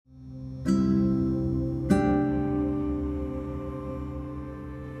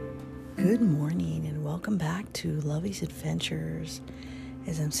Good morning and welcome back to Lovey's Adventures.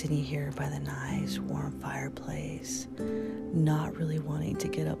 As I'm sitting here by the nice warm fireplace, not really wanting to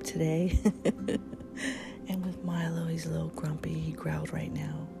get up today. And with Milo, he's a little grumpy. He growled right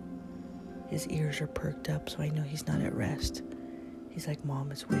now. His ears are perked up, so I know he's not at rest. He's like,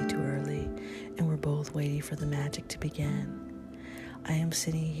 Mom, it's way too early. And we're both waiting for the magic to begin. I am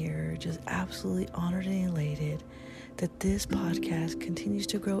sitting here just absolutely honored and elated that this podcast continues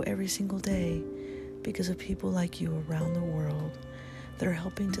to grow every single day because of people like you around the world that are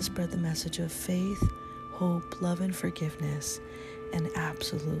helping to spread the message of faith, hope, love, and forgiveness, and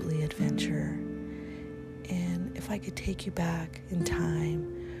absolutely adventure. And if I could take you back in time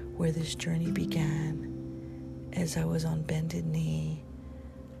where this journey began, as I was on bended knee,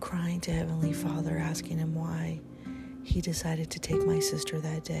 crying to Heavenly Father, asking Him why He decided to take my sister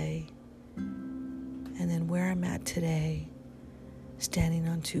that day. And then where I'm at today, standing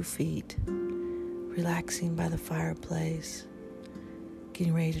on 2 feet, relaxing by the fireplace,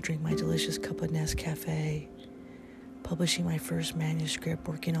 getting ready to drink my delicious cup of Nescafe, publishing my first manuscript,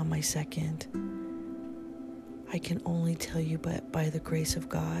 working on my second. I can only tell you, but by the grace of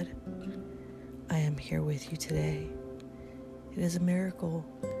God, I am here with you today. It is a miracle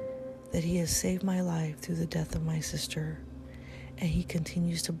that He has saved my life through the death of my sister, and He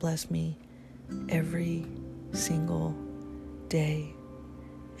continues to bless me every single day,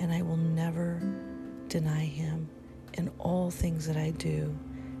 and I will never deny Him in all things that I do.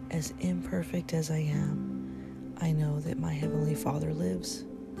 As imperfect as I am, I know that my Heavenly Father lives.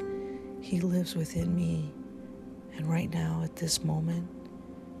 He lives within me, and right now at this moment,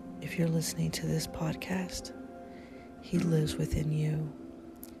 if you're listening to this podcast, He lives within you,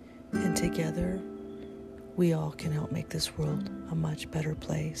 and together we all can help make this world a much better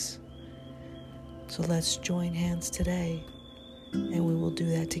place. So let's join hands today, and we will do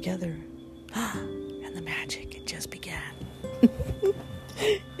that together. And the magic, it just began.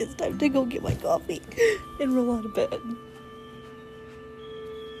 It's time to go get my coffee and roll out of bed.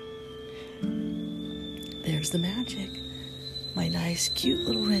 There's the magic. My nice, cute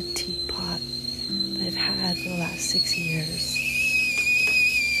little red teapot that I've had for the last 6 years.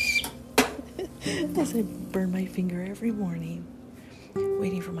 As I burn my finger every morning,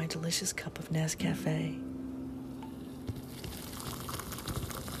 waiting for my delicious cup of Nescafe.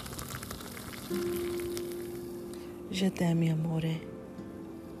 Je t'aime, mi amore.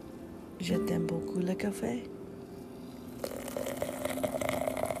 Je t'aime beaucoup le café.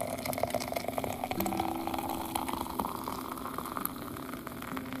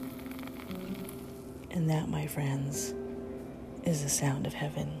 And that, my friends, is the sound of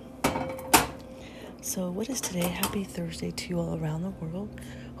heaven. So what is today? Happy Thursday to you all around the world.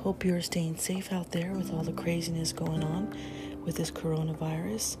 Hope you're staying safe out there with all the craziness going on with this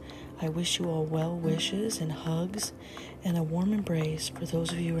coronavirus. I wish you all well wishes and hugs and a warm embrace for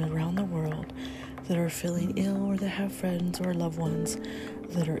those of you around the world that are feeling ill or that have friends or loved ones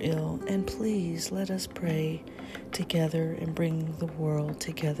that are ill. And please let us pray together and bring the world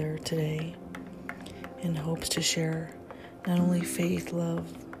together today in hopes to share not only faith,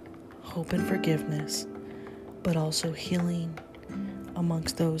 love, hope, and forgiveness, but also healing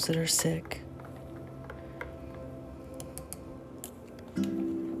amongst those that are sick.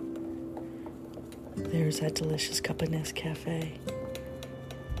 There's that delicious cup of Nescafe.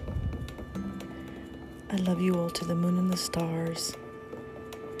 I love you all to the moon and the stars,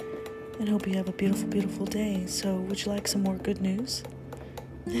 and hope you have a beautiful, beautiful day. So would you like some more good news?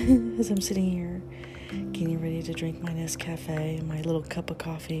 As I'm sitting here getting ready to drink my Nescafe and my little cup of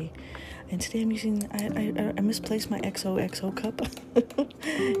coffee. And today I'm using, I misplaced my XOXO cup.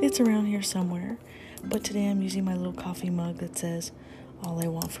 It's around here somewhere. But today I'm using my little coffee mug that says, all I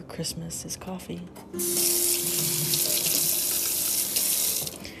want for Christmas is coffee.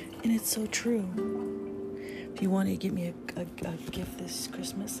 And it's so true. If you want to give me a gift this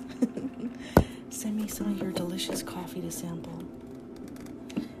Christmas, send me some of your delicious coffee to sample.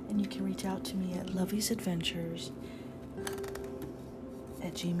 And you can reach out to me at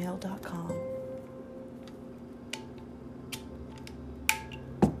loveysadventures@gmail.com.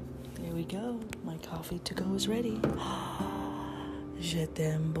 There we go. My coffee to go is ready. Je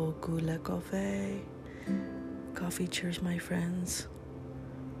t'aime beaucoup le café. Coffee cheers, my friends.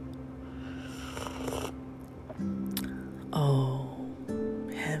 Oh,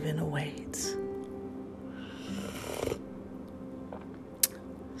 heaven awaits.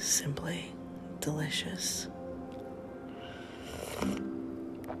 Simply delicious.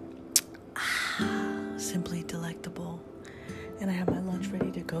 Simply delectable. And I have my lunch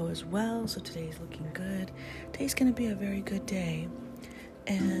ready to go as well, so today's looking good. Today's going to be a very good day.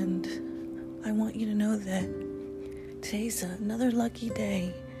 And I want you to know that today's another lucky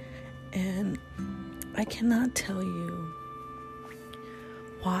day, and I cannot tell you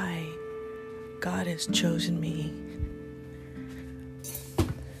why God has chosen me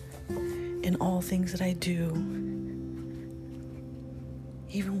in all things that I do,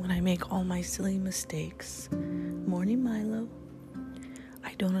 even when I make all my silly mistakes. Morning, Milo.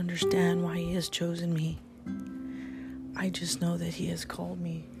 I don't understand why He has chosen me. I just know that He has called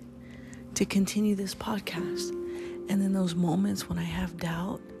me to continue this podcast. And in those moments when I have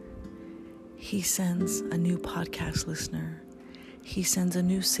doubt, He sends a new podcast listener. He sends a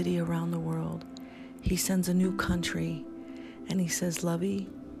new city around the world. He sends a new country. And He says, Lovey,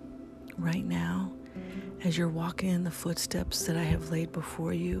 right now, as you're walking in the footsteps that I have laid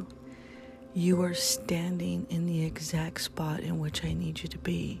before you, you are standing in the exact spot in which I need you to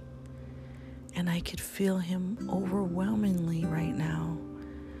be. And I could feel Him overwhelmingly right now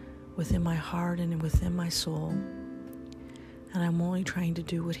within my heart and within my soul. And I'm only trying to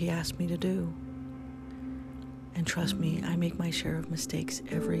do what He asked me to do. And trust me, I make my share of mistakes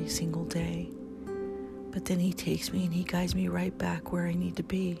every single day. But then He takes me and He guides me right back where I need to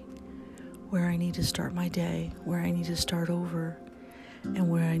be, where I need to start my day, where I need to start over, and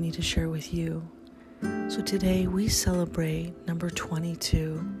where I need to share with you. So today we celebrate number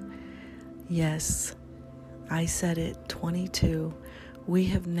 22. Yes, I said it, 22. We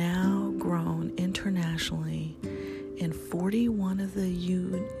have now grown internationally in 41 of the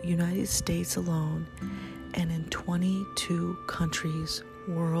United States alone and in 22 countries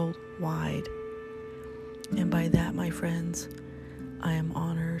worldwide. And by that, my friends, I am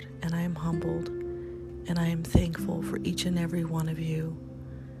honored and I am humbled and I am thankful for each and every one of you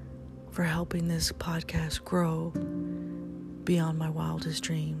for helping this podcast grow beyond my wildest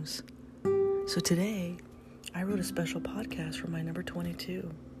dreams. So today, I wrote a special podcast for my number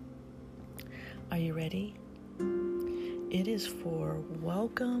 22. Are you ready? It is for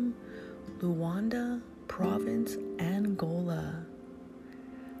Welcome Luanda Province, Angola.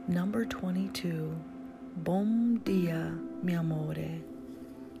 Number 22. Bom dia, mi amore.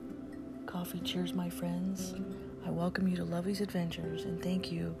 Coffee cheers, my friends. I welcome you to Lovey's Adventures and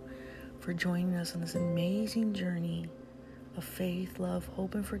thank you for joining us on this amazing journey of faith, love,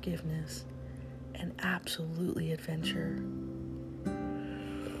 hope, and forgiveness, and absolutely adventure.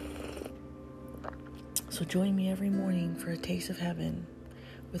 So join me every morning for a taste of heaven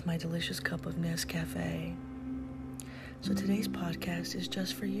with my delicious cup of Nescafe. So today's podcast is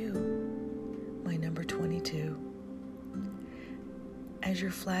just for you, my number 22. As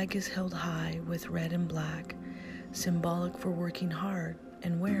your flag is held high with red and black, symbolic for working hard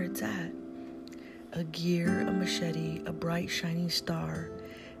and where it's at, a gear, a machete, a bright shining star,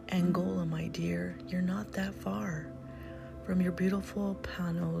 Angola, my dear, you're not that far. From your beautiful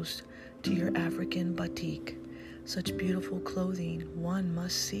panos to your African batik, such beautiful clothing one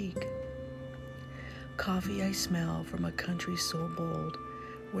must seek. Coffee I smell from a country so bold,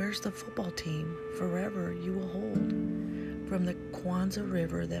 where's the football team forever you will hold? From the Kwanzaa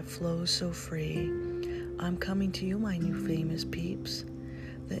River that flows so free, I'm coming to you, my new famous peeps.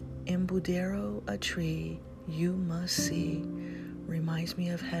 The Embudero, a tree you must see, reminds me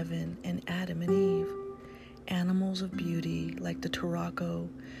of heaven and Adam and Eve. Animals of beauty like the Turaco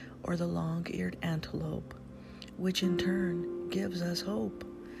or the long-eared antelope, which in turn gives us hope.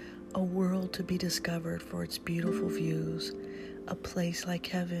 A world to be discovered for its beautiful views, a place like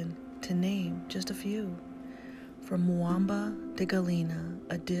heaven, to name just a few. From Muamba de Galena,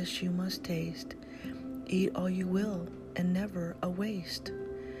 a dish you must taste. Eat all you will, and never a waste.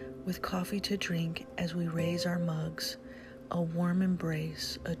 With coffee to drink as we raise our mugs, a warm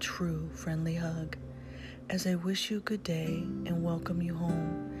embrace, a true friendly hug. As I wish you good day and welcome you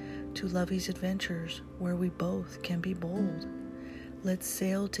home to Lovey's Adventures, where we both can be bold. Let's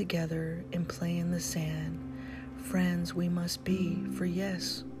sail together and play in the sand. Friends we must be, for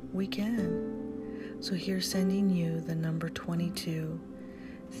yes, we can. So here's sending you the number 22.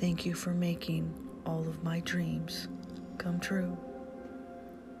 Thank you for making all of my dreams come true.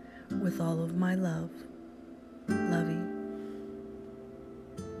 With all of my love, Lovey.